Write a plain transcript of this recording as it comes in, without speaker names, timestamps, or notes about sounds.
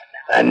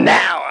And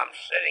now I'm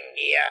sitting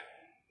here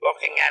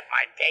looking at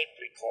my tape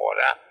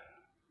recorder,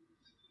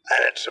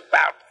 and it's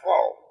about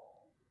full,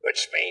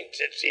 which means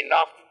it's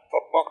enough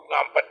for book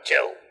number 2.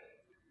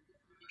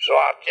 So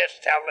I'll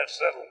just tell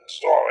this little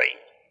story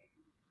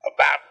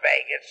about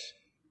Vegas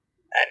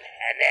and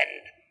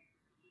end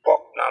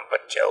book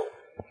number 2.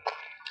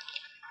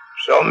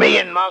 So me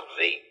and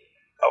Muggsy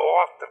are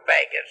off to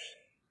Vegas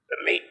to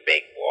meet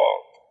Big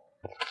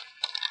Walt.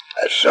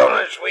 As soon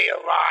as we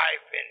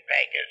arrive in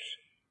Vegas,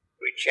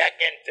 we check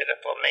into the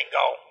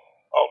Flamingo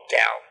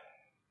Hotel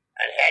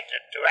and head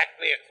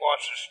directly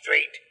across the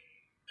street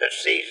to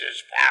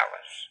Caesar's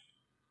Palace,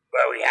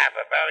 where we have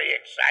a very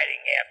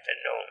exciting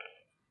afternoon.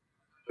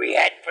 We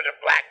head for the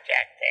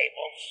blackjack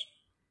tables,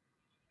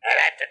 and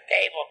at the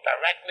table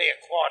directly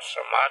across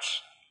from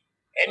us,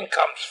 in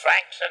comes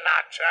Frank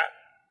Sinatra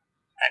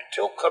and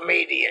 2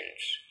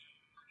 comedians,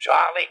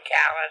 Charlie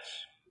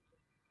Callis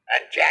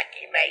and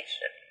Jackie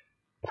Mason.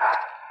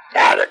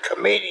 Now, the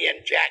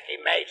comedian Jackie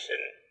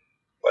Mason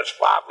was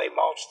probably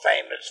most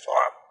famous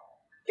for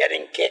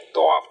getting kicked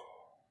off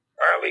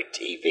early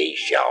TV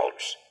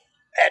shows,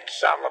 Ed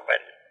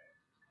Sullivan's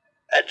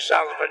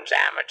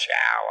Amateur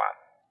Hour.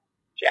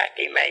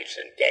 Jackie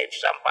Mason gave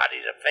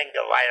somebody the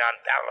finger right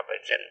on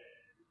television,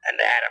 and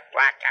they had to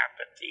black out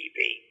the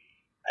TV.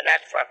 And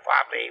that's what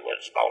probably he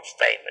was most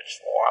famous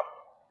for.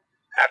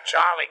 Now,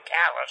 Charlie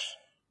Callis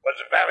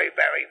was a very,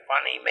 very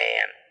funny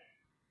man.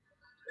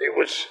 He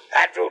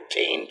had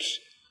routines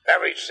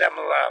very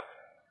similar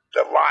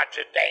to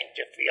Roger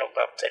Dangerfield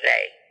of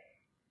today.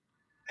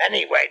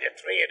 Anyway, the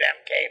 3 of them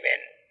came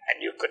in,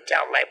 and you could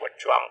tell they were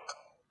drunk.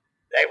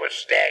 They were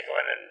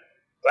staggering and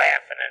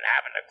laughing and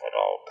having a good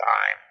old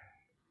time.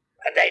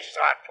 And they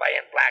started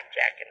playing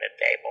blackjack in the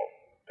table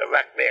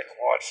directly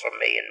across from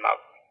me and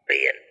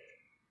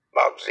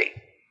Muggsy.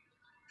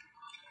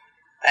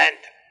 And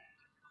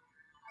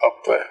a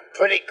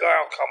pretty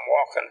girl come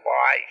walking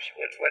by. She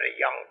was with a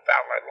young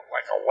fella, looked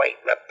like a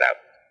weightlifter,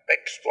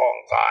 big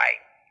strong guy.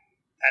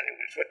 And he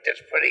was with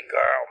this pretty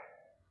girl,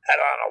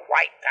 had on a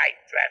white tight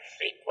dress,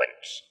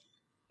 sequins,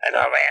 and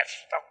her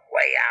ass stuck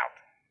way out.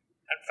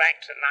 And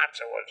Frank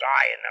Sinatra was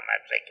eyeing them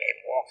as they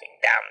came walking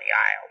down the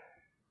aisle.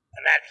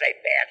 And as they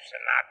passed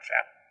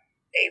Sinatra,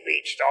 he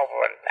reached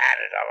over and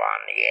patted her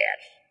on the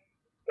ass,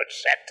 which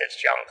set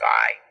this young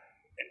guy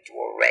into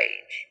a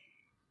rage.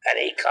 And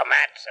he come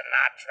at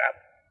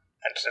Sinatra,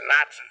 and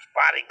Sinatra's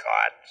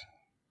bodyguards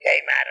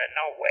came out of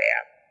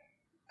nowhere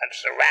and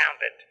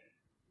surrounded.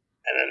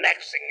 And the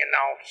next thing you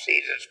know,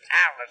 Caesar's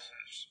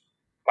Palace's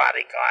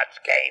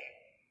bodyguards came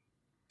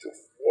to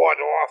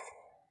ward off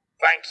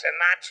Frank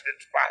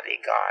Sinatra's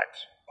bodyguards.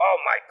 Oh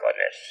my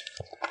goodness.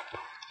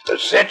 The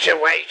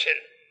situation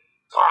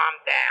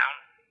calmed down,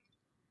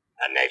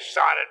 and they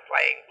started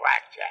playing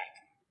blackjack.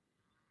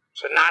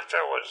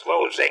 Sinatra was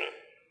losing,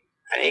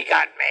 and he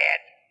got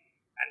mad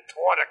and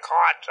tore the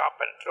cards up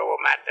and threw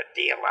them at the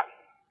dealer.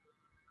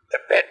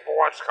 The pit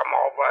boss come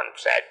over and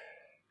said,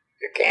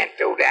 "You can't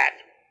do that."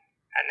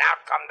 And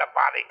out come the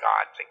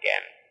bodyguards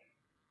again.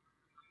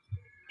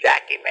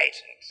 Jackie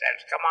Mason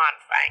says, "Come on,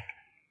 Frank.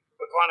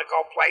 We're going to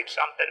go play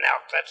something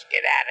else. Let's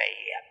get out of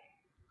here."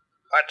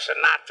 But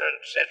Sinatra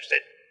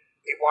insisted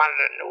he wanted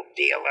a new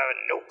dealer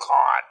and new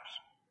cards.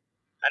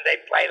 And they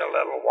played a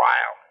little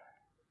while.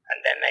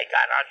 And then they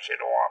got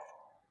ushered off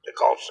to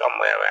go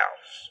somewhere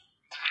else.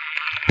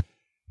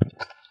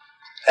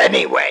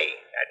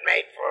 Anyway, it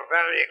made for a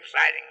very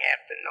exciting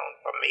afternoon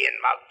for me and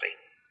Muggsy.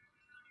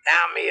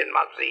 Now me and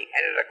Muggsy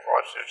headed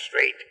across the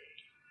street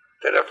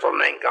to the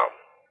Flamingo.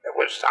 It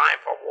was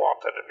time for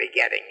Walter to be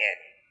getting in.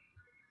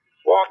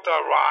 Walter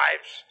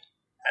arrives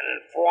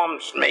and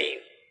informs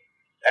me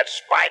that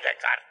Spider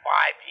got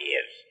 5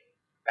 years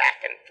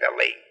back in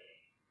Philly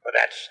for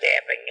that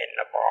stabbing in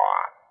the bar.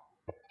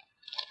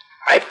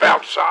 I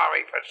felt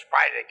sorry for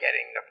Spider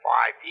getting the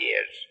 5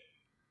 years.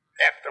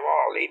 After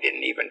all, he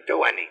didn't even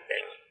do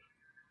anything.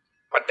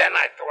 But then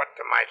I thought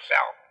to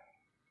myself,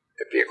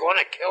 if you're going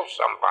to kill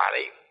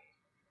somebody,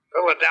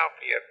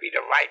 Philadelphia would be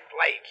the right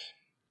place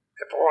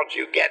if all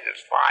you get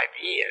is 5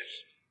 years.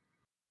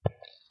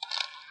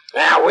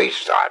 Now we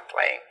start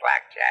playing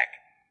blackjack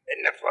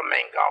in the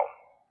Flamingo.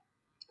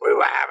 We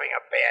were having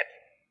a bad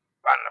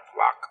run of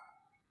luck.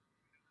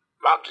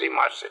 Muggsy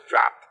must have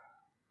dropped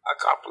a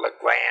couple of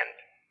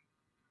grand.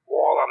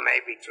 Waller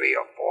maybe 3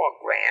 or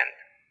 4 grand.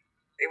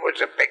 He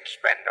was a big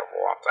spender,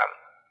 Walter.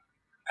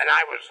 And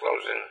I was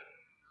losing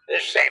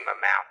the same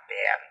amount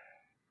there.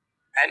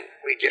 And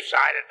we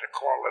decided to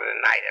call it a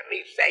night. At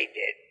least they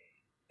did.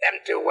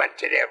 Them 2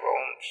 went to their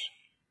rooms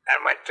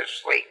and went to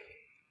sleep.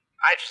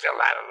 I still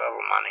had a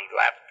little money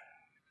left.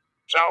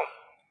 So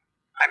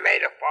I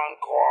made a phone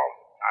call.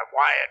 I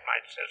wired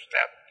my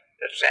sister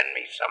to send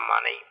me some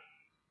money.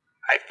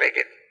 I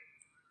figured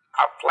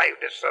I'll play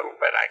this little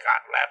bit I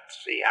got left,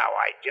 see how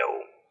I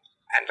do.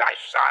 And I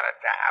started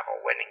to have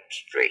a winning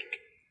streak.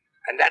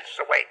 And that's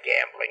the way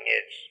gambling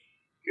is.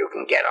 You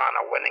can get on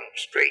a winning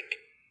streak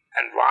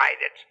and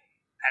ride it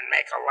and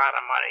make a lot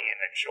of money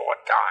in a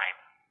short time.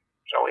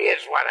 So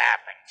here's what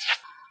happened.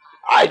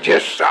 I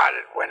just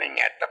started winning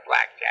at the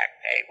blackjack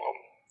table.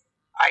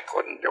 I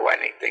couldn't do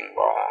anything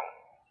wrong.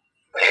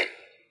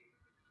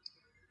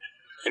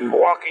 In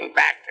walking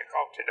back to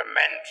go to the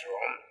men's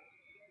room,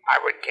 I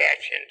would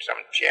cash in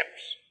some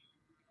chips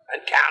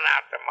and count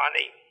out the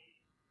money.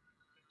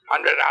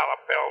 $100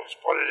 bills,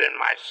 put it in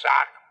my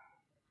sock,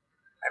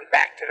 and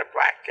back to the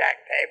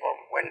blackjack table,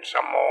 win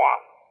some more.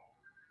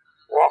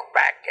 Walk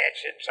back,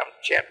 cash in some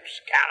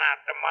chips, count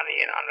out the money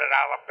in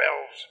 $100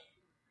 bills.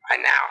 I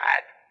now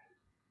had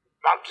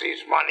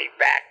Muggsy's money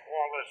back,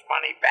 Walter's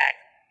money back,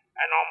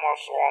 and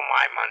almost all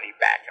my money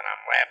back, and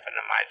I'm laughing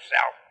to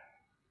myself.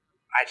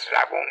 I said,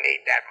 I won't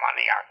need that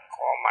money. I can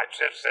call my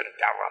sister and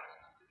tell her,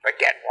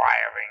 forget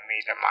wiring me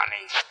the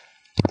money.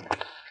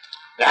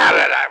 Now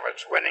that I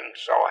was winning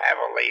so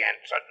heavily and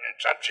in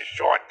such a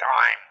short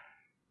time,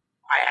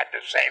 I had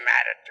the same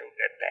attitude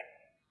that the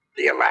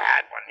dealer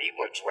had when he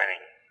was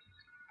winning.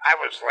 I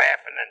was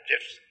laughing and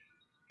just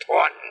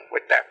taunting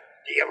with the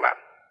dealer,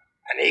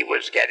 and he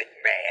was getting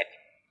mad.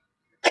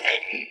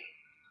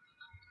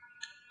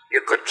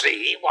 You could see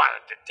he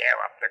wanted to tear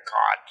up the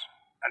cards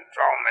and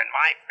throw them in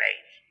my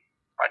face,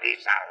 but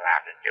he's not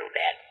allowed to do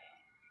that.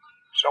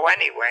 So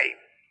anyway,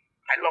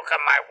 I look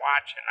at my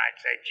watch and I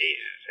say,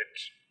 Jesus,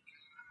 it's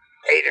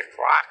 8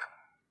 o'clock.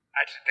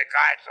 I said, the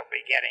guys will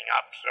be getting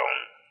up soon.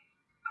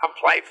 I'll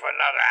play for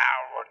another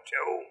hour or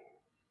two.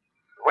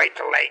 Wait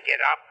till they get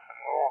up and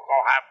we'll all go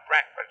have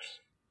breakfast.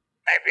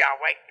 Maybe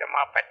I'll wake them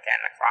up at 10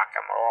 o'clock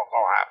and we'll all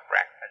go have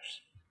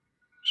breakfast.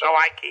 So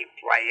I keep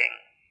playing,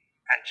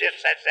 and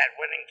just as that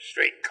winning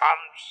streak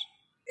comes,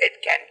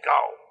 it can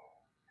go.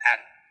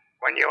 And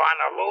when you're on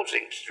a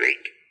losing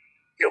streak,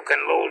 you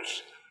can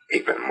lose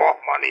even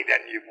more money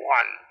than you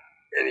won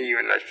in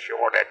even a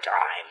shorter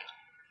time.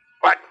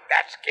 But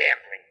that's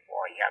gambling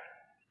for you.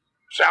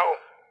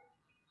 So,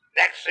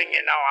 next thing you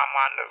know, I'm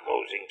on the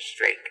losing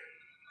streak.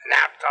 And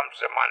out comes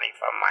the money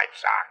from my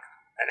sock.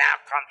 And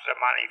out comes the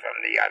money from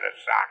the other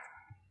sock.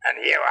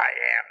 And here I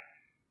am.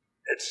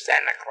 It's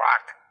 10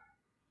 o'clock.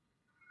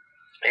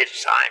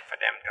 It's time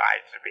for them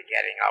guys to be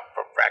getting up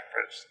for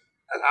breakfast.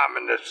 And I'm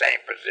in the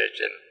same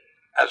position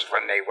as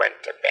when they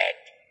went to bed.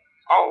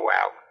 Oh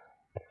well.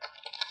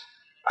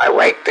 I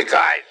wake the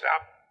guys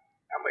up,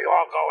 and we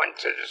all go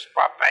into this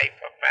buffet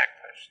for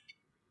breakfast.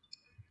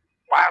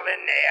 While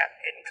in there,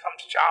 in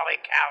comes Charlie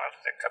Callis,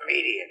 the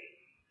comedian.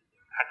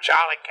 Now,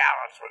 Charlie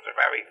Callis was a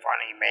very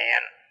funny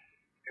man.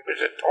 He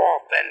was a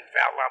tall, thin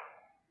fella,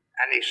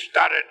 and he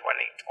stuttered when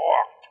he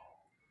talked.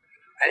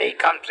 And he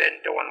comes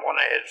in doing one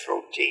of his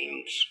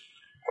routines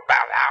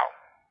about how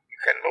you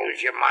can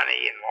lose your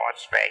money in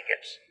Las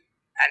Vegas.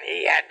 And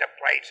he had the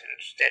place in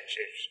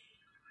stitches.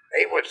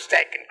 He was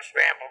taking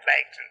scrambled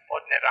eggs and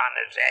putting it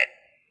on his head.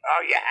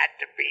 Oh, you had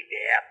to be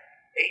there.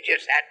 He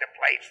just had the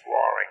place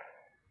roaring.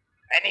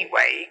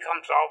 Anyway, he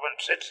comes over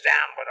and sits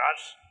down with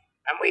us,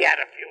 and we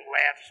had a few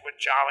laughs with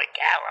Charlie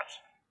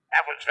Callis.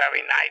 That was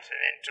very nice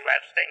and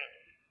interesting.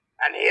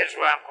 And here's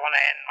where I'm going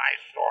to end my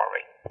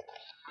story.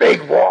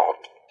 Big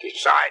Walt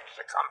decides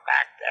to come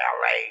back to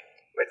L.A.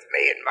 with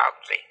me and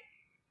Muggsy.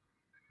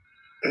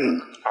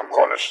 I'm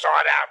going to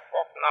start out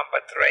book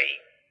number 3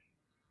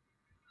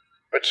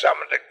 with some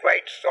of the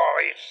great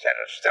stories that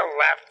are still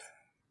left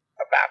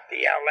about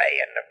the L.A.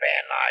 and the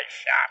Van Nuys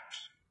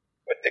shops,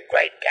 with the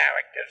great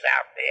characters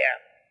out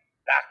there.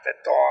 Dr.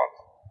 Dog,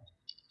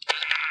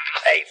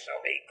 Ace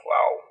Lee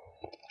Crow,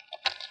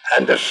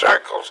 and the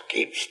circles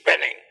keep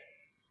spinning.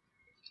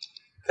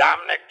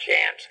 Dominic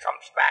Chance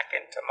comes back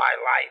into my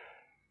life.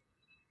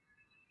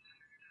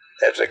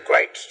 There's a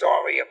great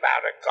story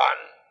about a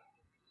gun.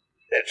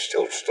 There's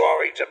 2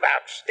 stories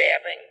about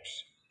stabbings.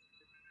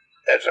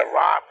 There's a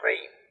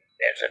robbery.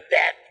 There's a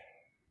death.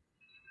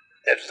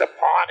 There's the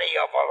party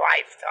of a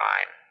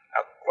lifetime.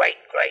 A great,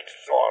 great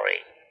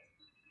story.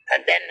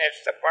 And then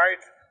there's the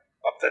birth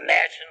of the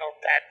National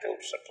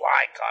Tattoo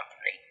Supply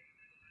Company,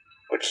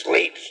 which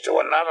leads to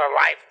another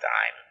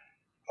lifetime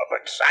of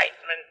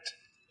excitement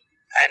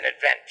and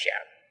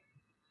adventure.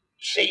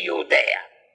 See you there.